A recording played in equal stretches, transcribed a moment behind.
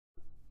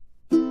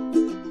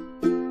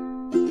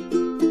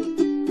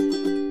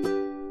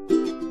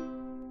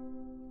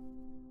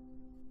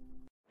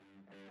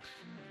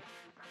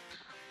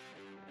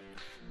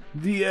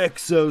The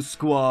Exo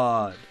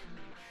Squad.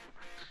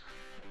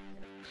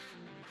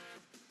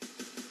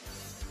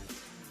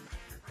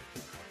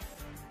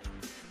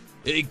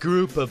 A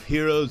group of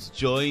heroes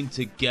join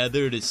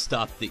together to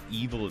stop the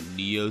evil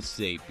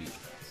Neo-Sapiens.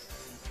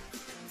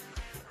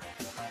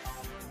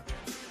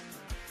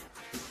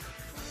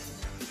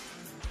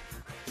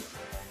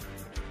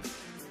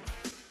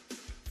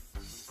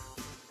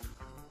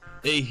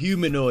 A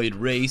humanoid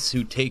race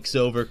who takes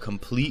over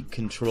complete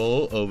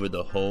control over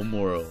the home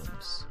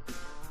worlds.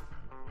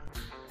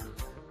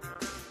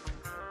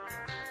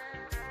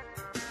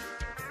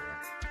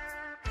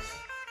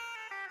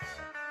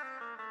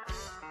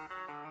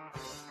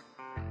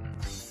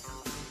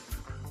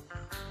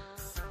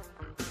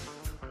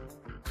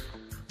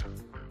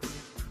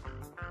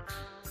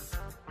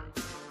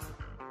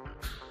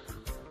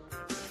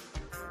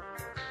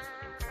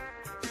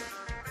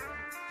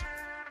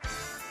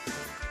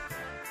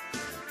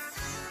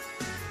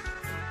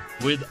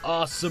 With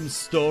awesome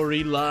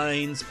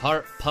storylines,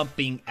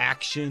 heart-pumping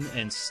action,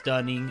 and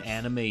stunning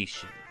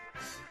animation.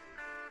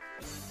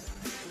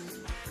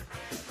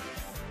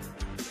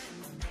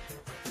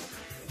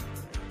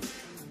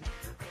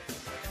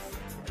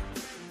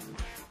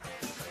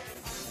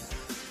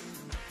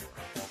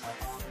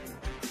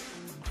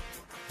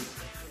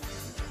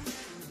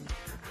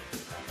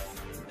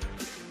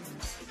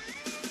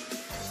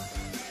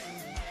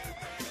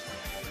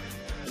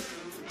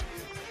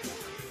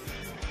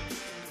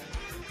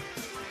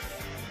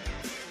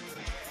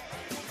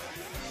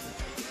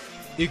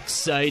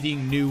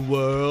 Exciting new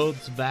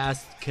worlds,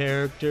 vast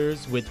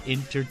characters with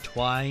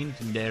intertwined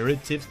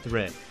narrative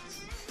threads.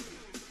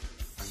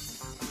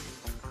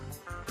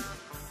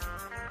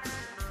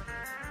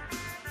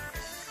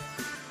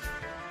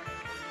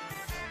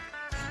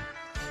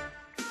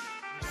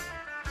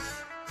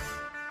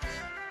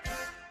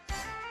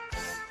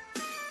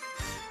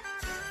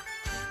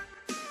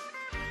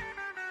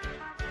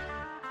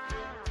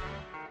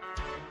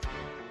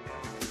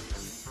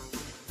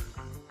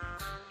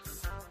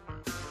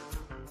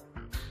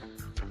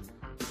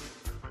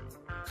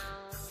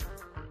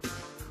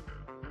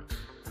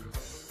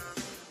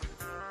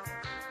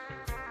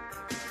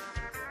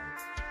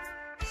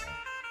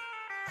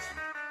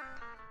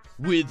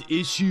 With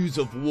issues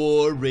of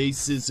war,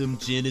 racism,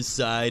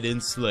 genocide,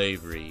 and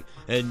slavery,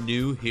 and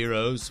new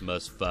heroes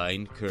must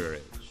find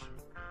courage.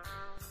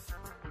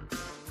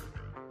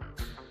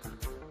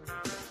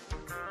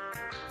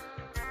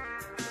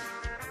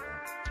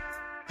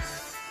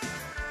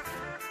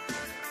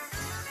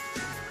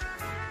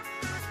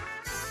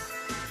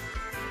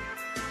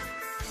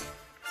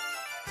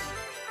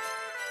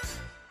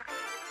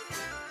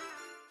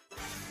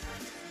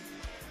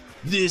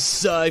 This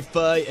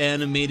sci-fi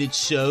animated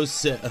show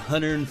set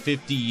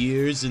 150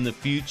 years in the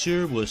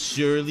future will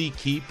surely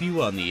keep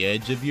you on the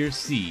edge of your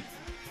seat.